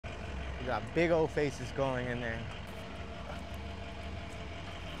We got big old faces going in there.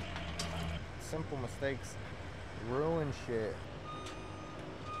 Simple mistakes ruin shit.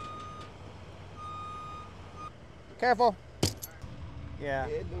 Careful. Yeah.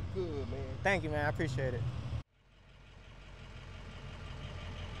 Yeah, it look good, man. Thank you, man. I appreciate it.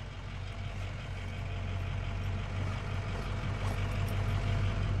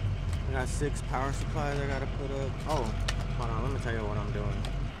 I got 6 power supplies I gotta put up. Oh, hold on. Let me tell you what I'm doing.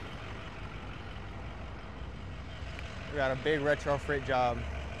 We got a big retrofit job.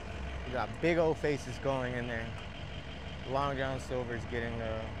 We got big old faces going in there. Long John Silver's getting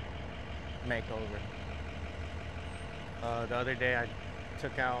a makeover. The other day I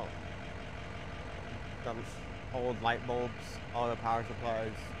took out the old light bulbs, all the power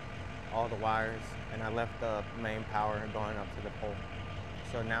supplies, all the wires, and I left the main power going up to the pole.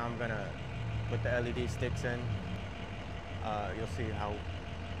 So now I'm gonna put the LED sticks in. You'll see how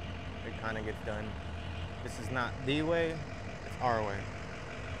it kind of gets done. This is not the way, it's our way.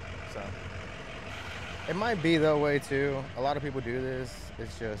 So it might be the way too. A lot of people do this.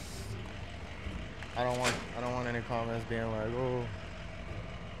 It's just I don't want any comments being like, oh,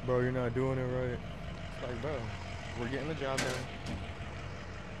 bro, you're not doing it right. It's like, bro, we're getting the job done.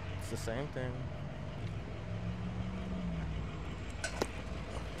 It's the same thing.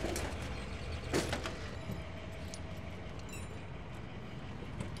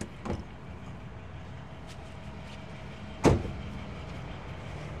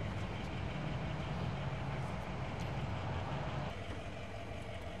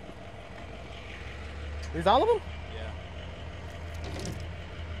 Is all of them?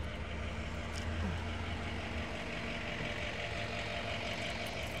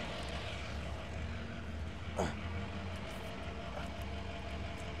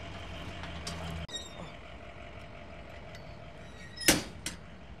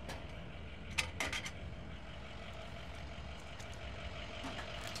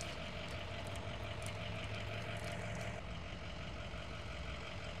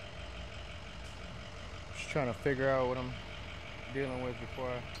 Just trying to figure out what I'm dealing with before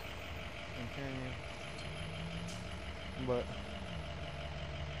I continue. But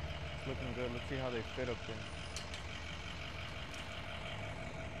it's looking good. Let's see how they fit up there.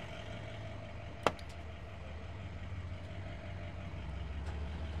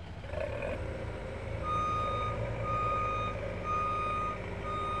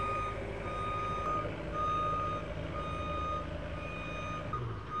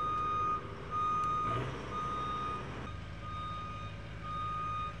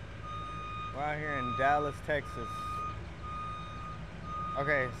 We're out here in Dallas, Texas.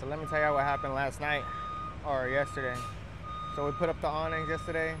 Okay, so let me tell you what happened last night or yesterday. So we put up the awnings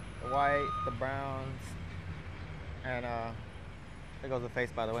yesterday, the white, the browns, and there goes the face,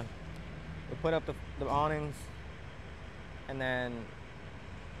 by the way. We put up the awnings, and then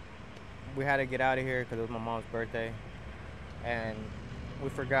we had to get out of here because it was my mom's birthday, and we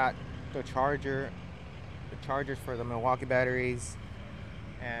forgot the chargers for the Milwaukee batteries,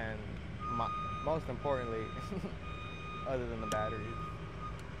 and most importantly, other than the batteries,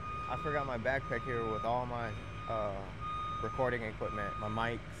 I forgot my backpack here with all my recording equipment, my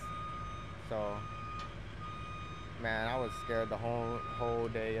mics. So, man, I was scared the whole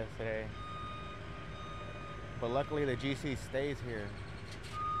day yesterday. But luckily the GC stays here.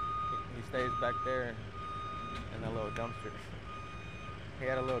 He stays back there in that little dumpster. He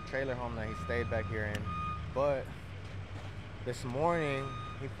had a little trailer home that he stayed back here in. But this morning,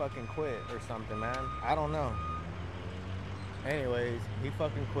 he fucking quit or something, man. I don't know. Anyways, he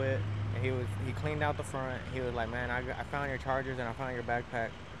fucking quit, and he cleaned out the front. He was like, man, I found your chargers and I found your backpack,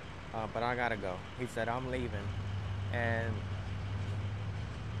 but I gotta go. He said, I'm leaving. And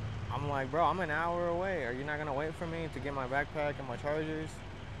I'm like, bro, I'm an hour away. Are you not gonna wait for me to get my backpack and my chargers?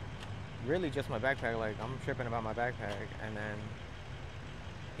 Really just my backpack, like I'm tripping about my backpack. And then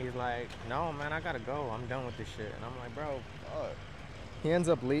he's like, no, man, I gotta go. I'm done with this shit. And I'm like, bro, fuck. He ends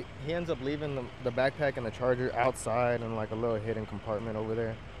up leaving the backpack and the charger outside in like a little hidden compartment over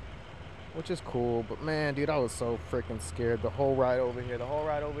there, which is cool. But man, dude, I was so freaking scared the whole ride over here.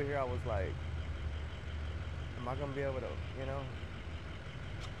 I was like, am I gonna be able to,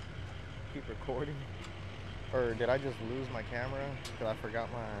 keep recording? Or did I just lose my camera because I forgot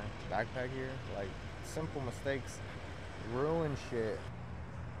my backpack here? Like, simple mistakes ruin shit.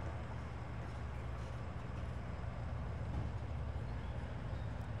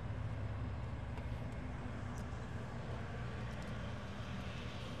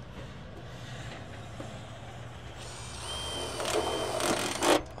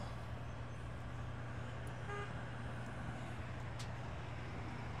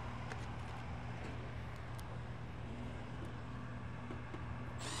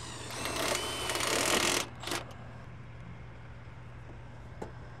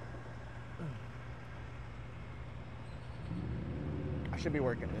 should be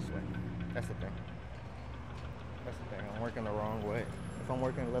working this way. That's the thing. That's the thing. I'm working the wrong way. If I'm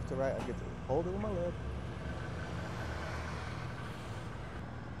working left to right, I get to hold it with my left.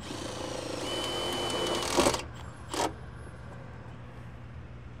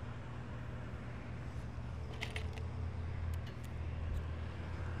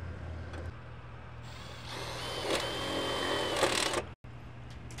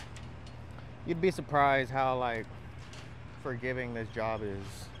 You'd be surprised how like forgiving this job is.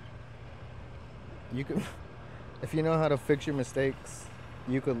 You could, if you know how to fix your mistakes,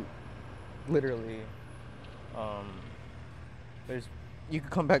 you could literally, you could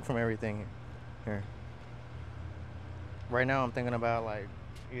come back from everything here. Right now I'm thinking about like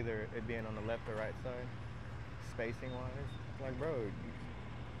either it being on the left or right side, spacing wise. Like, bro,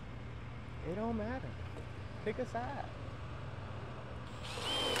 it don't matter. Pick a side.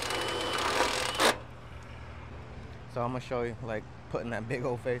 So I'm gonna show you, like, putting that big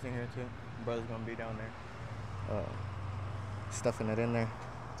old face in here too. Brother's gonna be down there, stuffing it in there.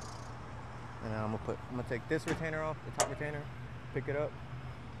 And now I'm gonna take this retainer off, the top retainer, pick it up,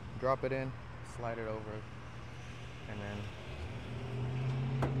 drop it in, slide it over, and then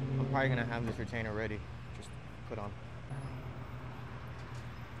I'm probably gonna have this retainer ready, just put on.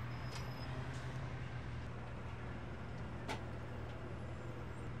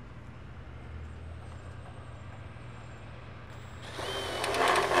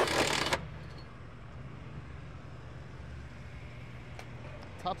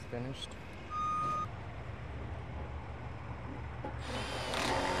 Top's finished.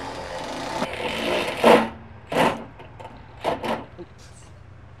 Oops.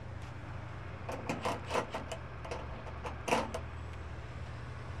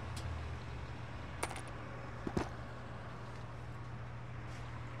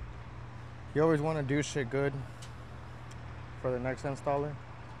 You always want to do shit good for the next installer.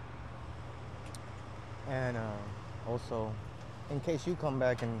 And also, in case you come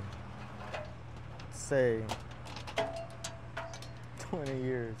back and say 20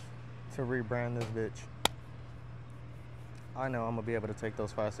 years to rebrand this bitch, I know I'm gonna be able to take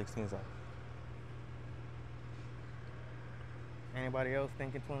those 5/16s off. Anybody else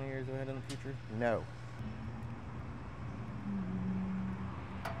thinking 20 years ahead in the future? No.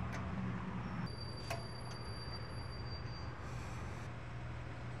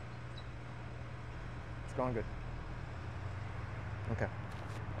 It's going good. Okay,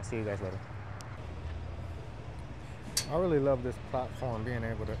 I'll see you guys later. I really love this platform, being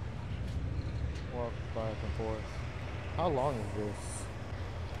able to walk back and forth. How long is this?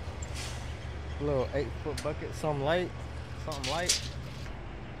 A little 8-foot bucket, something light.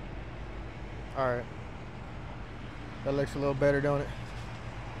 All right, that looks a little better, don't it?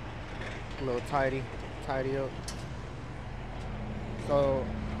 A little tidy up. So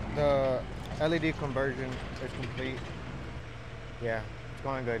the LED conversion is complete. Yeah, it's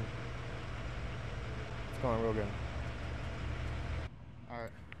going good. It's going real good. All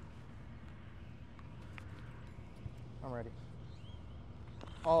right, I'm ready.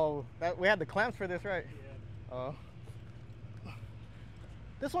 Oh, we had the clamps for this, right? Yeah. Oh.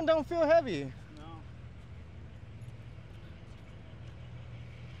 This one don't feel heavy. No.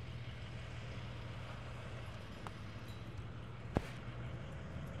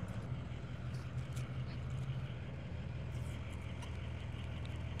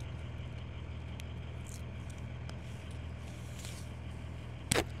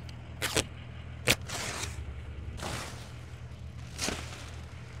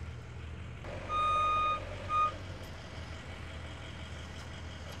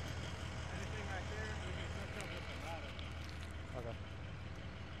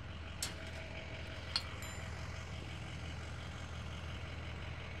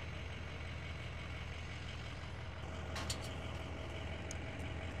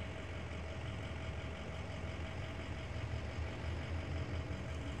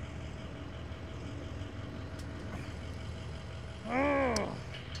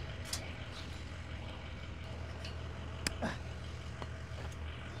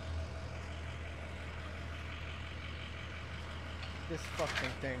 This fucking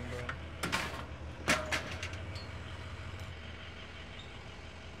thing, bro.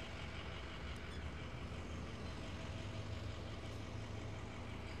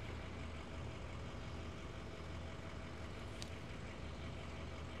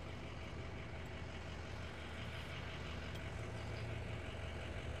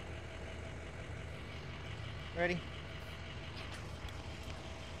 Ready?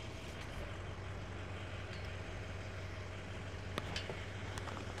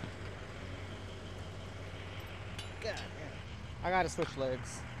 God damn. gotta switch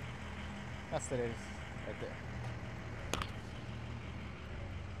legs. That's what it is, right there.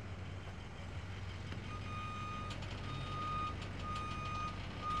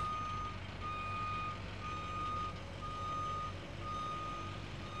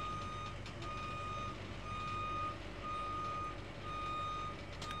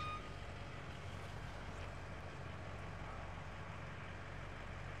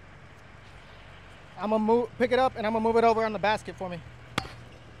 I'm gonna pick it up and I'm gonna move it over on the basket for me.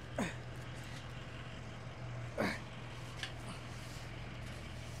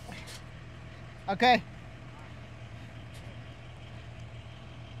 Okay.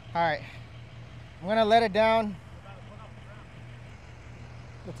 All right. I'm gonna let it down.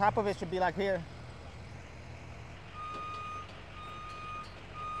 The top of it should be like here.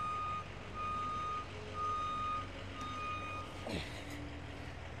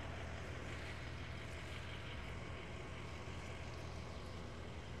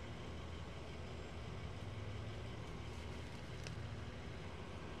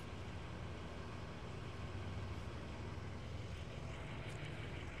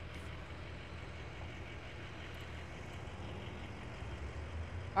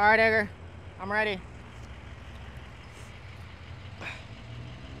 All right, Edgar, I'm ready.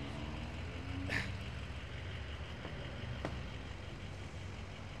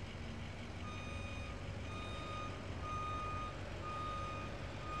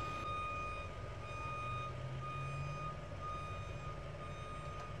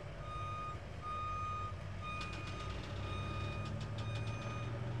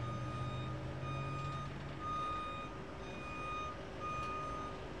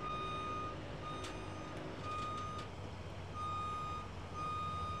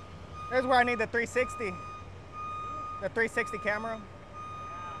 Here's where I need the 360. The 360 camera.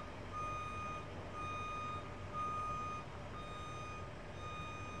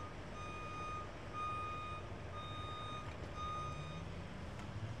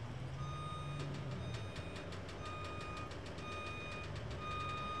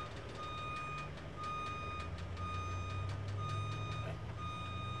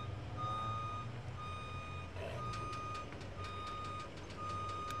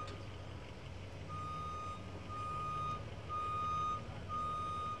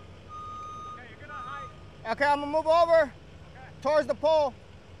 Okay, I'm gonna move over towards the pole.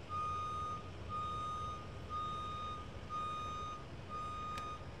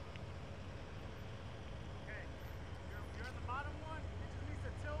 Okay, you're in the bottom one. It just needs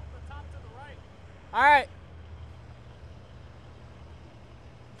to tilt the top to the right. All right.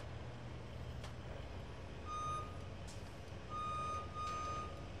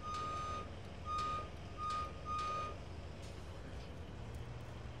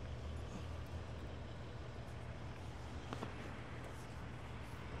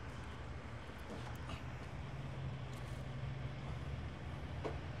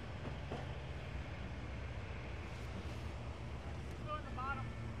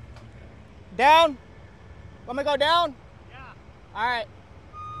 Down? Want me to go down? Yeah. All right.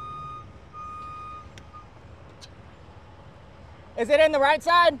 Is it in the right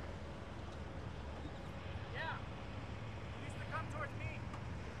side? Yeah. It needs to come towards me.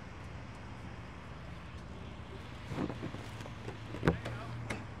 There you go.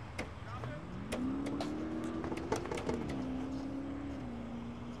 Drop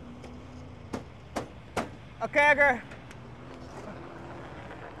it. Okay, Edgar.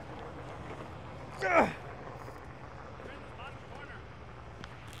 You're in the bottom corner.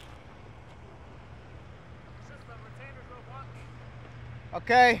 It's just the retainer's real wonky.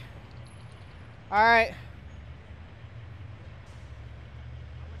 Okay. All right. I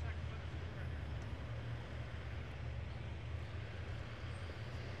wish I could put a screw in there.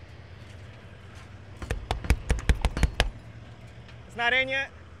 It's not in yet?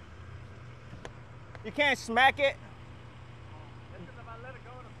 You can't smack it? That's because if I let it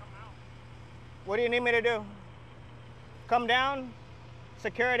go, it'll come out. What do you need me to do? Come down?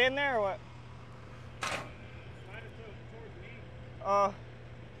 Secure it in there or what? Slide it towards me.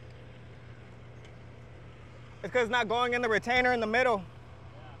 It's because it's not going in the retainer in the middle. Yeah.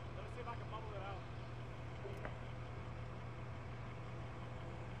 Let me see if I can bubble it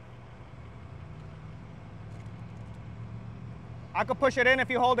out. I could push it in if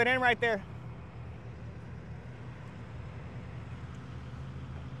you hold it in right there.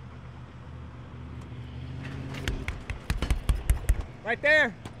 Right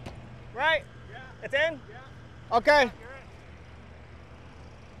there. Right? Yeah. It's in? Yeah. Okay. You're in.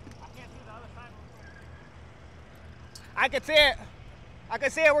 I can't see the other side. I can see it. I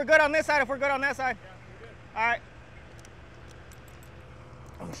can see it. We're good on this side if we're good on that side. Yeah, we're good. All right.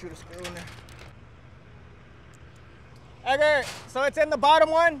 gonna shoot a screw in there. Edgar, so it's in the bottom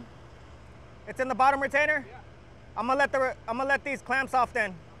one? It's in the bottom retainer? Yeah. I'm gonna let these clamps off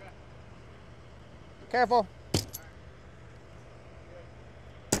then. Okay. Careful.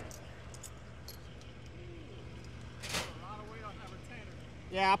 A lot of weight on that retainer.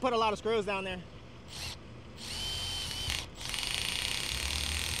 Yeah, I put a lot of screws down there.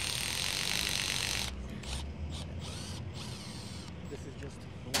 This is just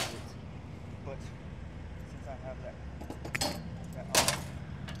the way it. But since I have that on,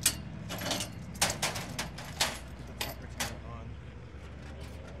 put the top retainer on.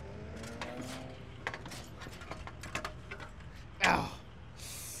 Ow!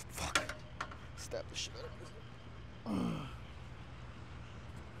 Fuck! Stab the shit out of this.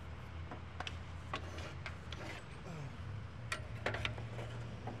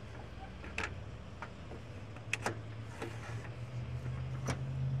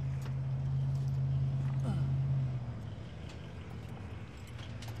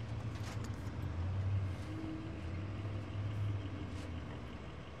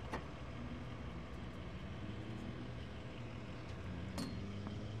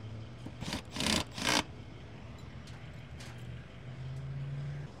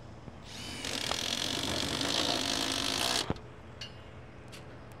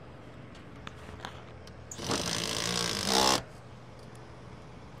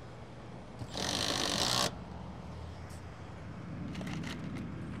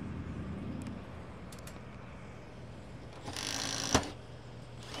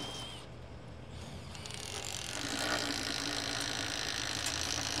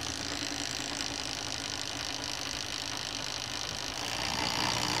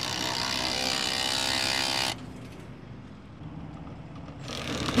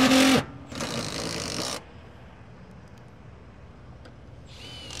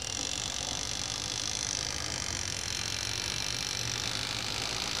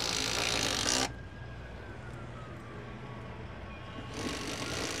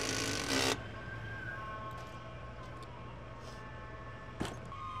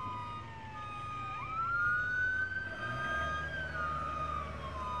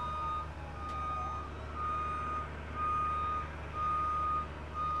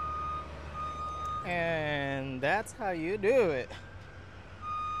 And that's how you do it.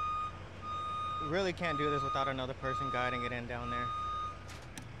 You really can't do this without another person guiding it in down there.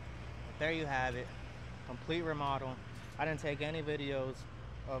 But there you have it. Complete remodel. I didn't take any videos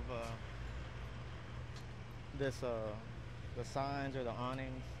of the signs or the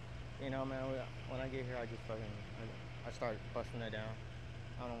awnings. You know, man, when I get here, I just I start busting it down.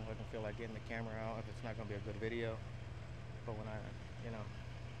 I don't fucking feel like getting the camera out if it's not gonna be a good video. But when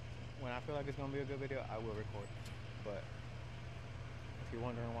when I feel like it's gonna be a good video, I will record. But if you're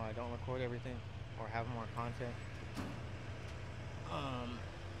wondering why I don't record everything or have more content,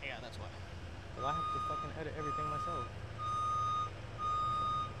 yeah, that's why. Cause I have to fucking edit everything myself.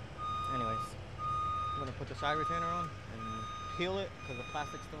 Anyways, I'm gonna put the side retainer on and peel it because the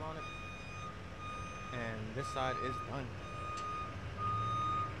plastic's still on it. And this side is done.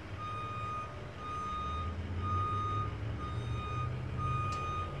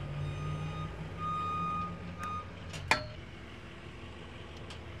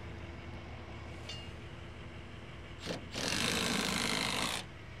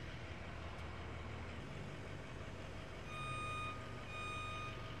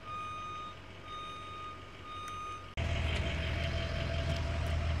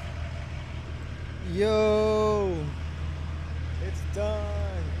 Yo, it's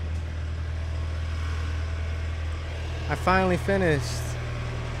done. I finally finished.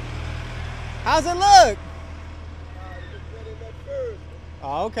 How's it look?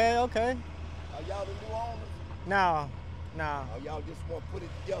 Oh, okay, okay. Are y'all the new owners? No. Or y'all just want to put it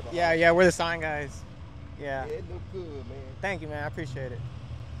together? Yeah, we're the sign guys. Yeah. Yeah, it look good, man. Thank you, man. I appreciate it.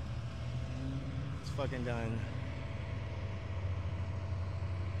 It's fucking done.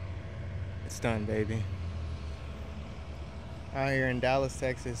 It's done, baby. Out here in Dallas,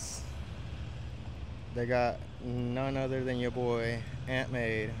 Texas, they got none other than your boy, Aunt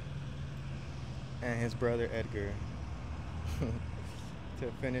Maid, and his brother, Edgar, to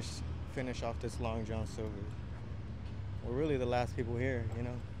finish off this Long John Silver. We're really the last people here, you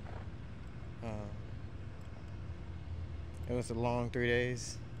know. It was a long 3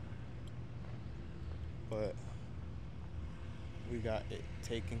 days, but we got it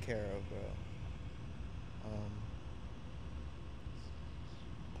taken care of, bro.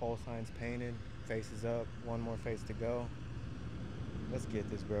 Pole signs painted, faces up, one more face to go. Let's get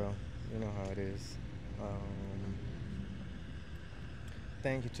this, bro. You know how it is.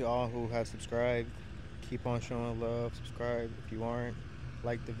 Thank you to all who have subscribed. Keep on showing love. Subscribe if you aren't.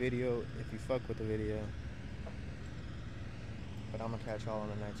 Like the video if you fuck with the video. But I'm gonna catch y'all on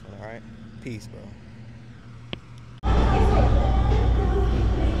the next one, alright? Peace, bro.